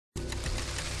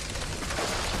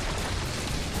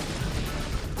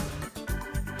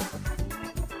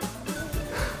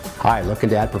Hi, looking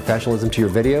to add professionalism to your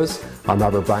videos? I'm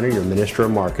Robert Briner, your Minister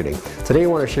of Marketing. Today I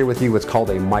want to share with you what's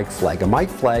called a mic flag. A mic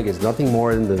flag is nothing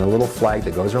more than a little flag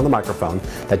that goes around the microphone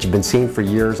that you've been seeing for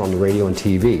years on the radio and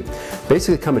TV.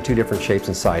 Basically come in two different shapes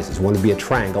and sizes. One would be a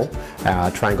triangle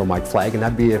mic flag, and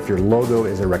that'd be if your logo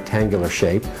is a rectangular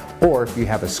shape, or if you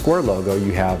have a square logo,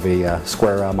 you have a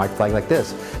square mic flag like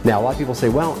this. Now a lot of people say,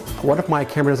 well, what if my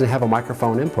camera doesn't have a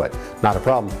microphone input? Not a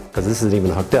problem, because this isn't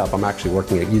even hooked up. I'm actually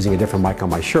working at using a different mic on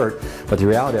my shirt, but the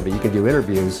reality of it, you can do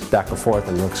interviews back and forth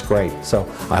and it looks great. So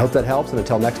I hope that helps, and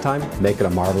until next time, make it a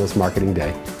marvelous marketing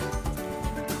day.